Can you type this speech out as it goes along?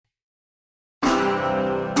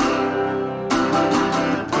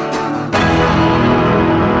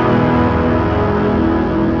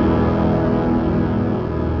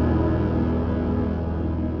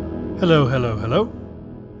Hello, hello, hello.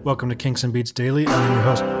 Welcome to Kinks and Beats Daily. I am your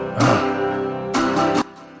host.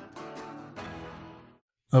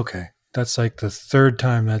 Okay, that's like the third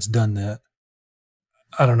time that's done that.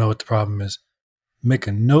 I don't know what the problem is. Make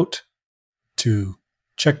a note to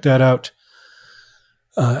check that out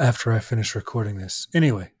after I finish recording this.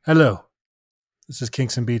 Anyway, hello. This is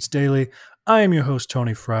Kinks and Beats Daily. I am your host,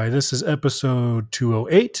 Tony Fry. This is episode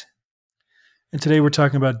 208. And today we're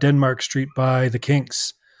talking about Denmark Street by the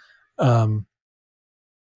Kinks. As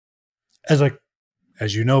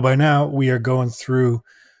you know by now, we are going through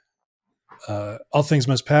All Things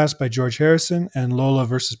Must Pass by George Harrison and Lola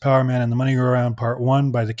versus Power Man and the Money Go Round Part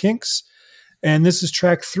 1 by the Kinks. And this is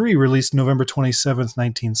track 3, released November 27th,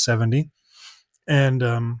 1970. And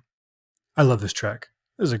I love this track.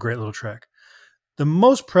 This is a great little track. The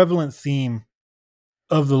most prevalent theme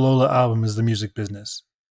of the Lola album is the music business.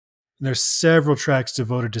 There's several tracks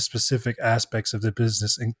devoted to specific aspects of the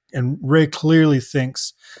business, and Ray clearly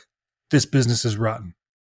thinks this business is rotten.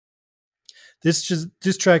 This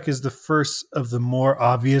track is the first of the more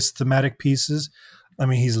obvious thematic pieces. I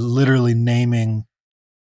mean, he's literally naming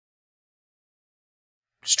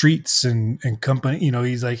streets and company. You know,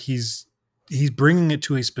 he's bringing it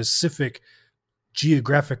to a specific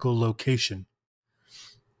geographical location,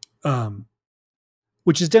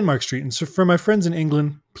 which is Denmark Street. And so, for my friends in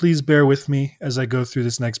England, please bear with me as I go through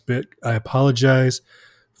this next bit. I apologize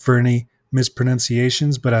for any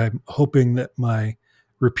mispronunciations, but I'm hoping that my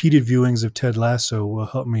repeated viewings of Ted Lasso will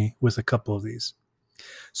help me with a couple of these.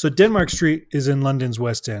 So Denmark Street is in London's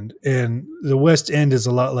West End, and the West End is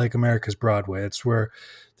a lot like America's Broadway. It's where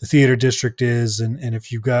the theater district is, and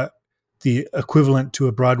if you've got the equivalent to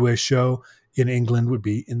a Broadway show in England would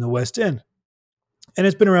be in the West End. And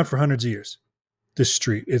it's been around for hundreds of years, this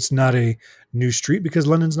street. It's not a new street because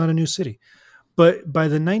London's not a new city. But by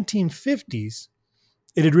the 1950s,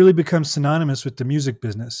 it had really become synonymous with the music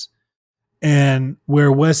business. And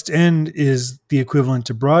where West End is the equivalent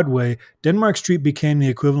to Broadway, Denmark Street became the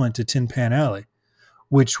equivalent to Tin Pan Alley,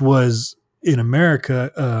 which was in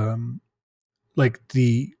America like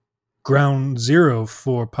the ground zero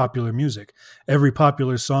for popular music. Every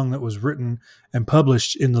popular song that was written and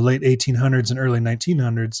published in the late 1800s and early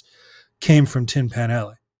 1900s came from Tin Pan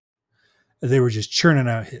Alley. They were just churning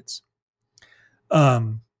out hits.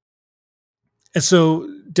 And so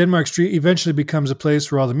Denmark Street eventually becomes a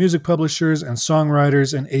place where all the music publishers and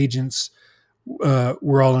songwriters and agents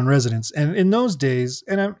were all in residence. And in those days,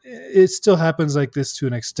 and it still happens like this to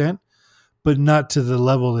an extent, but not to the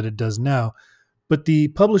level that it does now. But the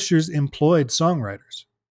publishers employed songwriters.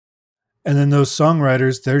 And then those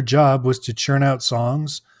songwriters, their job was to churn out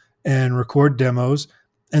songs and record demos.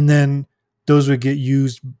 And then those would get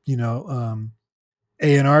used,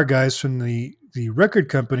 A&R guys from the record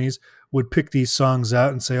companies would pick these songs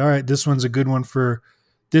out and say, all right, this one's a good one for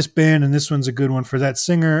this band and this one's a good one for that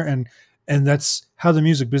singer. And that's how the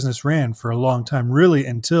music business ran for a long time, really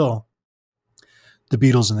until the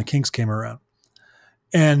Beatles and the Kinks came around.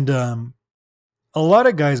 And a lot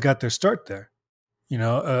of guys got their start there.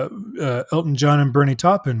 Elton John and Bernie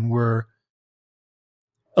Taupin were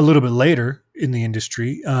a little bit later in the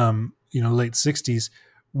industry, late 60s,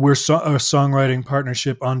 were a songwriting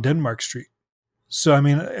partnership on Denmark Street. So, I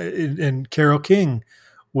mean, and Carole King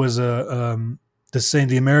was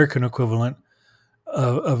the American equivalent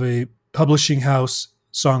of a publishing house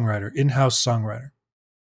songwriter, in-house songwriter.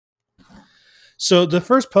 So the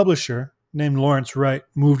first publisher, named Lawrence Wright,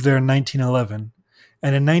 moved there in 1911.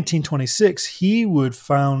 And in 1926, he would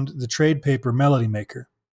found the trade paper Melody Maker.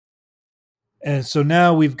 And so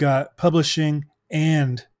now we've got publishing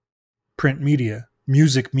and print media,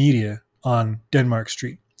 music media on Denmark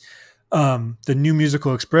Street. The New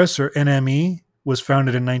Musical Express, or NME, was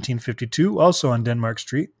founded in 1952, also on Denmark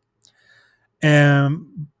Street.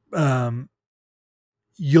 And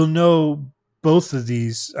you'll know both of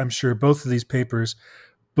these papers,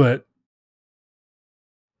 but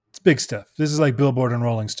it's big stuff. This is like Billboard and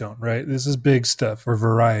Rolling Stone, right? This is big stuff, or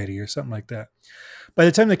Variety or something like that. By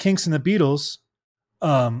the time the Kinks and the Beatles,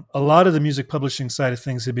 a lot of the music publishing side of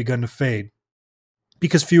things had begun to fade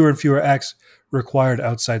because fewer and fewer acts required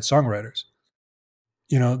outside songwriters.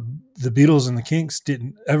 The Beatles and the Kinks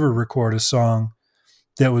didn't ever record a song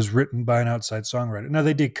that was written by an outside songwriter. Now,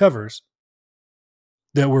 they did covers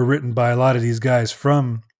that were written by a lot of these guys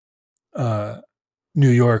from New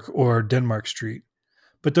York or Denmark Street,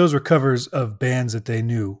 but those were covers of bands that they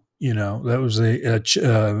knew. That was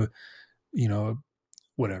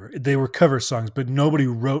whatever. They were cover songs, but nobody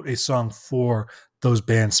wrote a song for those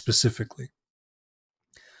bands specifically.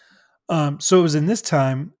 So it was in this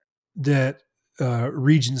time that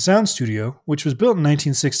Regent Sound Studio, which was built in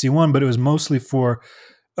 1961, but it was mostly for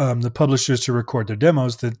the publishers to record their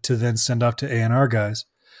demos to then send off to A&R guys.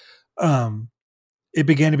 It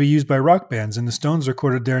began to be used by rock bands, and the Stones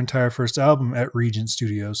recorded their entire first album at Regent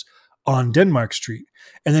Studios on Denmark Street.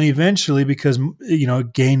 And then eventually, because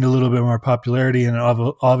it gained a little bit more popularity, and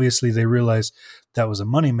obviously they realized that was a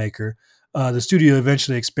moneymaker, the studio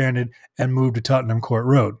eventually expanded and moved to Tottenham Court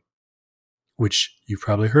Road, which you've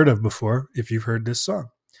probably heard of before if you've heard this song.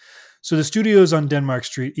 So the studios on Denmark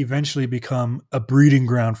Street eventually become a breeding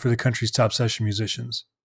ground for the country's top session musicians.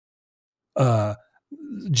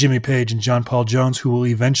 Jimmy Page and John Paul Jones, who will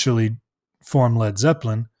eventually form Led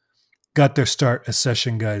Zeppelin, got their start as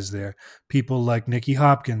session guys there. People like Nicky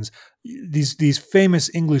Hopkins, these famous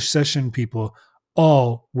English session people,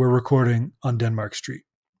 all were recording on Denmark Street.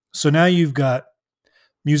 So now you've got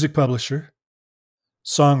music publisher,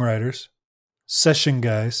 songwriters, session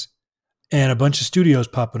guys, and a bunch of studios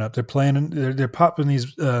popping up. They're popping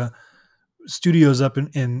these studios up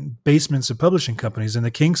in basements of publishing companies, and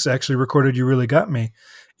the Kinks actually recorded "You Really Got Me"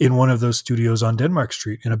 in one of those studios on Denmark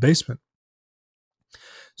Street in a basement.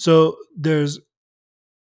 So there's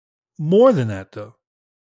more than that, though,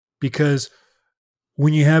 because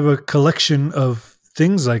when you have a collection of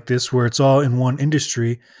things like this where it's all in one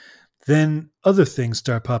industry, then other things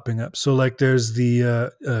start popping up. So like there's the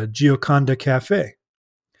Gioconda Cafe,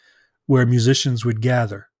 where musicians would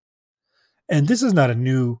gather. And this is not a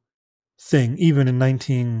new thing, even in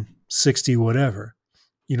 1960, whatever.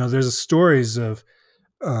 There's stories of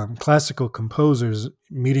classical composers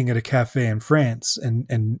meeting at a cafe in France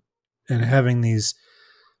and having these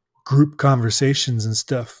group conversations and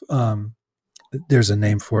stuff. There's a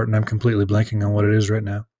name for it, and I'm completely blanking on what it is right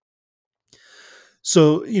now.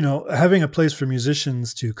 So, having a place for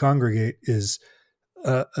musicians to congregate is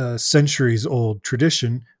a centuries-old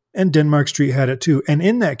tradition, and Denmark Street had it too. And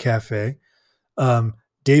in that cafe,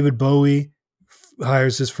 David Bowie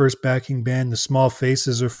hires his first backing band. The Small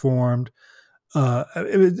Faces are formed.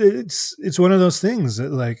 It's one of those things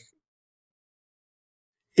that, like,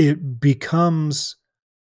 it becomes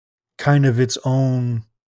kind of its own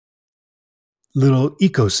little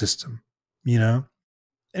ecosystem,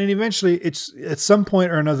 And eventually, it's at some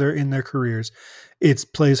point or another in their careers, it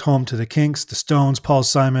plays home to the Kinks, the Stones, Paul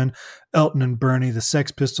Simon, Elton and Bernie, the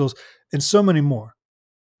Sex Pistols, and so many more.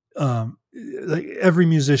 Like every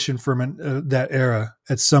musician from that era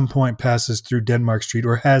at some point passes through Denmark Street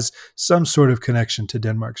or has some sort of connection to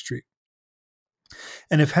Denmark Street.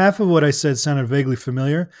 And if half of what I said sounded vaguely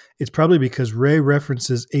familiar, it's probably because Ray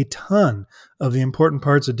references a ton of the important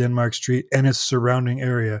parts of Denmark Street and its surrounding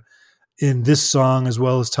area in this song, as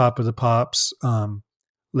well as Top of the Pops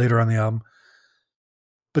later on the album.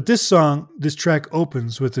 But this track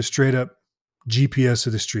opens with a straight up GPS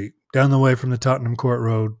of the street, down the way from the Tottenham Court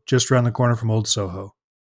Road, just around the corner from Old Soho.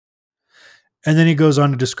 And then he goes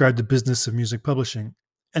on to describe the business of music publishing.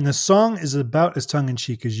 And the song is about as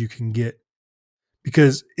tongue-in-cheek as you can get,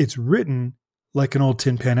 because it's written like an old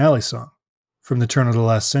Tin Pan Alley song from the turn of the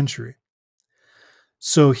last century.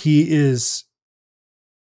 So he is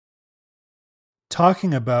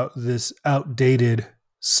talking about this outdated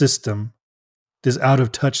system, this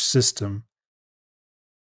out-of-touch system,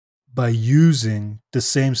 by using the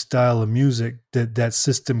same style of music that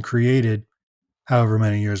system created however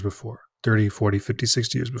many years before, 30, 40, 50,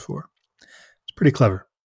 60 years before. It's pretty clever.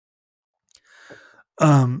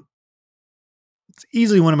 It's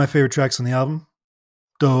easily one of my favorite tracks on the album,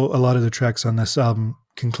 though a lot of the tracks on this album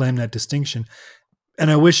can claim that distinction. And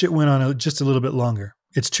I wish it went on just a little bit longer.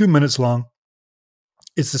 It's 2 minutes long.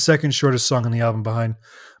 It's the second shortest song on the album behind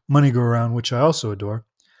Money Go Round, which I also adore.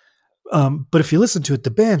 But if you listen to it,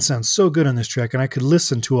 the band sounds so good on this track, and I could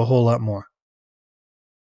listen to a whole lot more.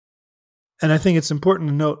 And I think it's important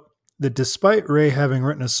to note that despite Ray having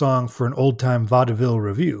written a song for an old-time vaudeville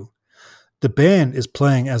revue, the band is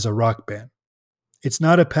playing as a rock band. It's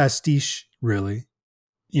not a pastiche, really.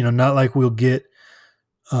 Not like we'll get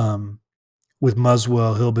with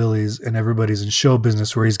Muswell, Hillbillies, and Everybody's in Show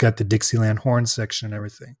Business, where he's got the Dixieland horn section and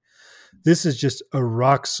everything. This is just a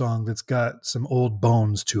rock song that's got some old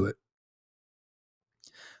bones to it.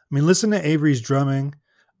 I mean, listen to Avery's drumming,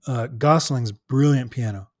 Gosling's brilliant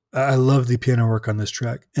piano. I love the piano work on this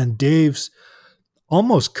track. And Dave's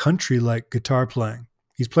almost country-like guitar playing.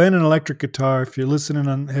 He's playing an electric guitar. If you're listening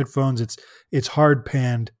on headphones, it's hard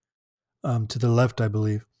panned to the left, I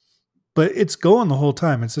believe. But it's going the whole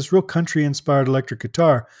time. It's this real country-inspired electric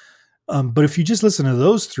guitar. But if you just listen to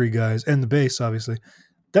those three guys, and the bass, obviously,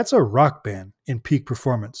 that's a rock band in peak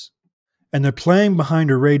performance. And they're playing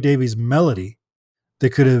behind a Ray Davies melody that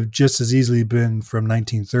could have just as easily been from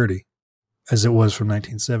 1930. as it was from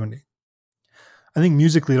 1970. I think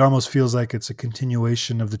musically it almost feels like it's a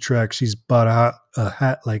continuation of the track. She's bought a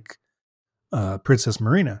hat like Princess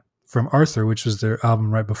Marina from Arthur, which was their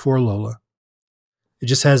album right before Lola. It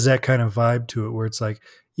just has that kind of vibe to it where it's like,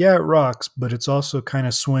 yeah, it rocks, but it's also kind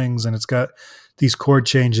of swings and it's got these chord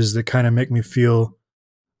changes that kind of make me feel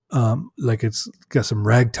like it's got some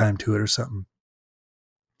ragtime to it or something.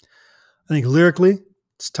 I think lyrically,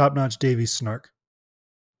 it's top-notch Davies snark.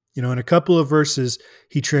 In a couple of verses,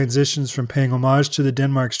 he transitions from paying homage to the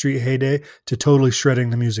Denmark Street heyday to totally shredding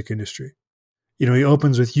the music industry. He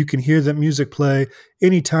opens with, "You can hear that music play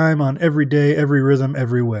anytime, on every day, every rhythm,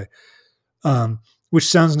 every way," which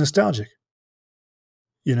sounds nostalgic.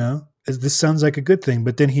 This sounds like a good thing,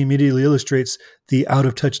 but then he immediately illustrates the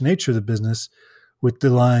out-of-touch nature of the business with the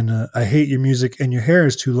line, "I hate your music and your hair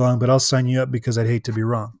is too long, but I'll sign you up because I'd hate to be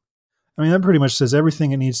wrong." I mean, that pretty much says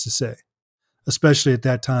everything it needs to say, especially at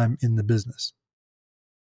that time in the business.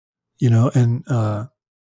 And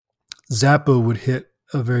Zappa would hit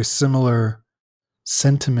a very similar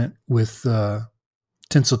sentiment with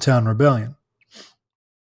Tinseltown Rebellion,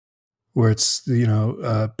 where it's,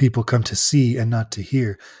 people come to see and not to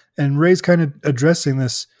hear. And Ray's kind of addressing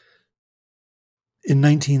this in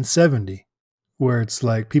 1970, where it's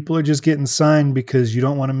like people are just getting signed because you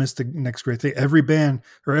don't want to miss the next great thing. Every band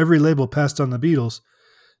or every label passed on the Beatles,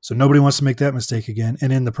 so nobody wants to make that mistake again.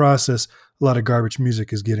 And in the process, a lot of garbage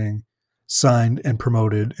music is getting signed and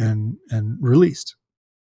promoted and released.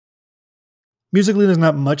 Musically, there's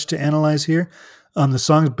not much to analyze here. The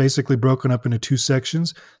song is basically broken up into two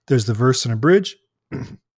sections. There's the verse and a bridge.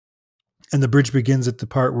 And the bridge begins at the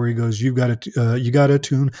part where he goes, you got a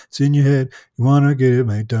tune, it's in your head, you want to get it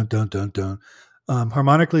made, dun, dun, dun, dun.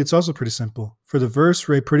 Harmonically, it's also pretty simple. For the verse,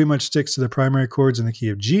 Ray pretty much sticks to the primary chords in the key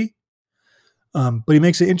of G, but he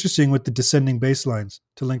makes it interesting with the descending bass lines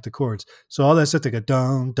to link the chords. So all that stuff, they go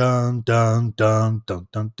dun, dun, dun, dun, dun,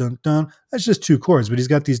 dun, dun, dun. That's just two chords, but he's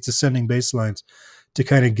got these descending bass lines to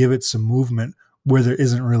kind of give it some movement where there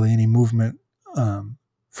isn't really any movement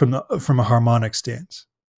from a harmonic stance.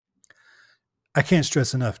 I can't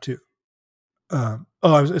stress enough too. I'm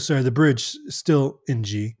sorry. The bridge still in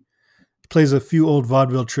G. Plays a few old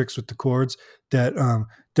vaudeville tricks with the chords. That dun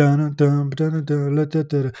dun dun dun dun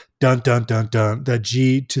dun dun dun. That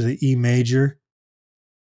G to the E major,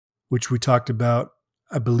 which we talked about,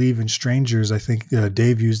 I believe in Strangers. I think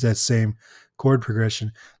Dave used that same chord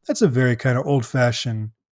progression. That's a very kind of old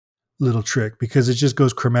fashioned little trick because it just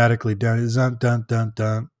goes chromatically down. It's dun dun dun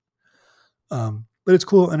dun. But it's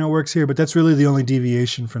cool and it works here. But that's really the only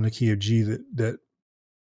deviation from the key of G that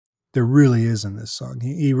there really is in this song.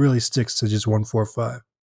 He really sticks to just 1-4-5.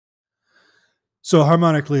 So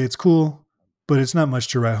harmonically, it's cool, but it's not much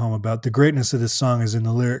to write home about. The greatness of this song is in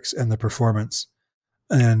the lyrics and the performance.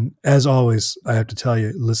 And as always, I have to tell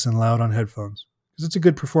you, listen loud on headphones because it's a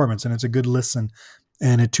good performance and it's a good listen.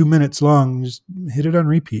 And at 2 minutes long, just hit it on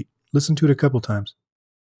repeat. Listen to it a couple times.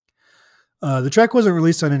 The track wasn't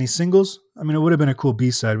released on any singles. I mean, it would have been a cool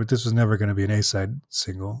B-side, but this was never going to be an A-side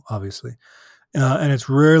single, obviously. And it's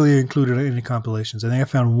rarely included in any compilations. I think I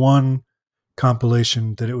found one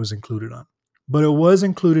compilation that it was included on. But it was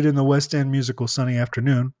included in the West End musical Sunny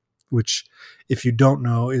Afternoon, which, if you don't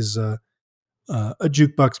know, is a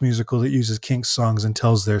jukebox musical that uses Kinks songs and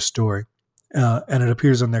tells their story. And it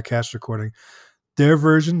appears on their cast recording. Their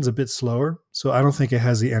version's a bit slower, so I don't think it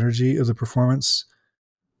has the energy of the performance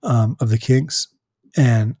of the Kinks.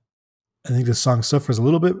 And I think the song suffers a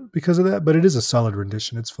little bit because of that, but it is a solid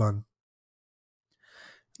rendition. It's fun.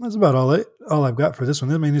 That's about all I've got for this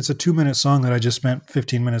one. I mean, it's a 2-minute song that I just spent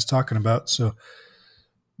 15 minutes talking about, so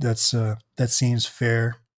that seems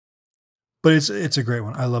fair. But it's a great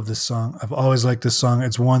one. I love this song. I've always liked this song.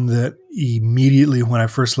 It's one that immediately, when I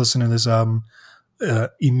first listened to this album,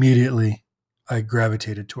 immediately I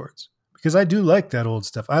gravitated towards. Because I do like that old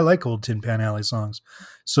stuff. I like old Tin Pan Alley songs.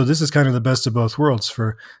 So this is kind of the best of both worlds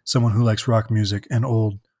for someone who likes rock music and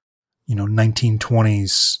old,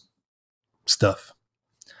 1920s stuff.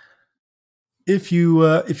 If you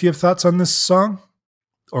have thoughts on this song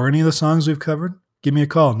or any of the songs we've covered, give me a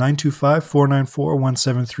call,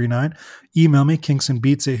 925-494-1739. Email me,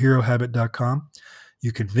 kinksandbeats@herohabit.com.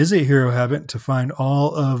 You can visit Hero Habit to find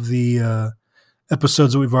all of the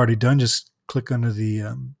episodes that we've already done. Just click under the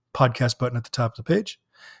podcast button at the top of the page.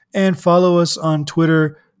 And follow us on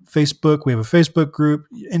Twitter, Facebook. We have a Facebook group,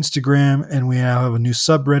 Instagram, and we now have a new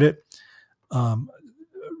subreddit,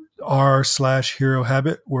 r/Hero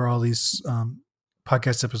Habit, where all these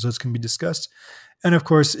podcast episodes can be discussed. And of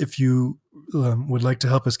course, if you would like to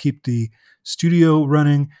help us keep the studio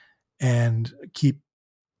running and keep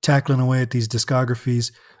tackling away at these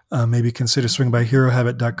discographies, maybe consider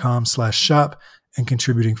swingbyherohabit.com/shop and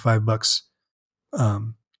contributing $5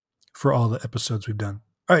 for all the episodes we've done.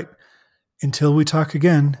 All right. Until we talk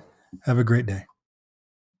again, have a great day.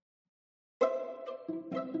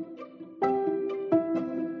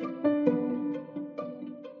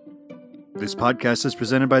 This podcast is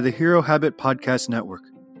presented by the Hero Habit Podcast Network.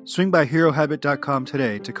 Swing by HeroHabit.com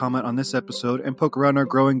today to comment on this episode and poke around our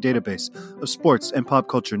growing database of sports and pop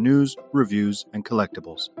culture news, reviews, and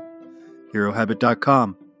collectibles.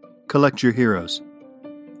 HeroHabit.com. Collect your heroes.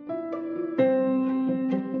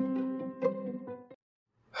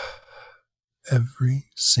 Every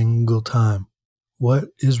single time. What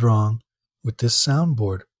is wrong with this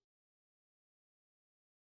soundboard?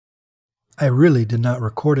 I really did not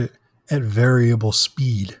record it at variable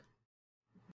speed.